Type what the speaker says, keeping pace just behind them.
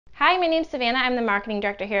Hi, my name's Savannah. I'm the marketing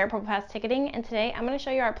director here at Purplepass Ticketing, and today I'm going to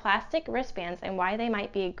show you our plastic wristbands and why they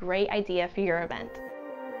might be a great idea for your event.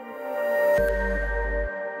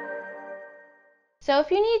 So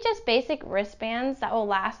if you need just basic wristbands that will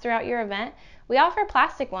last throughout your event, we offer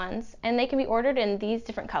plastic ones, and they can be ordered in these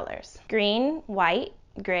different colors: green, white,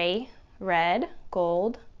 gray, red,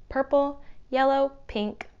 gold, purple, yellow,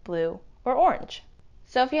 pink, blue, or orange.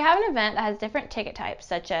 So if you have an event that has different ticket types,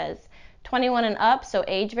 such as 21 and up, so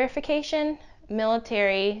age verification,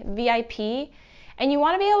 military, VIP, and you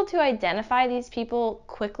want to be able to identify these people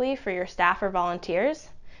quickly for your staff or volunteers,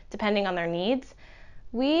 depending on their needs,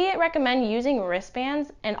 we recommend using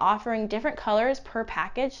wristbands and offering different colors per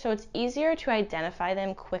package so it's easier to identify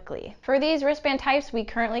them quickly. For these wristband types, we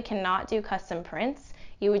currently cannot do custom prints.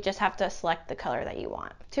 You would just have to select the color that you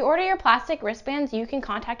want. To order your plastic wristbands, you can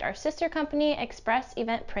contact our sister company, Express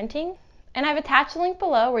Event Printing. And I've attached a link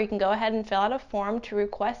below where you can go ahead and fill out a form to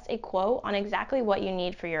request a quote on exactly what you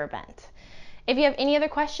need for your event. If you have any other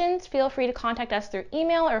questions, feel free to contact us through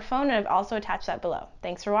email or phone, and I've also attached that below.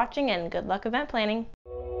 Thanks for watching and good luck event planning.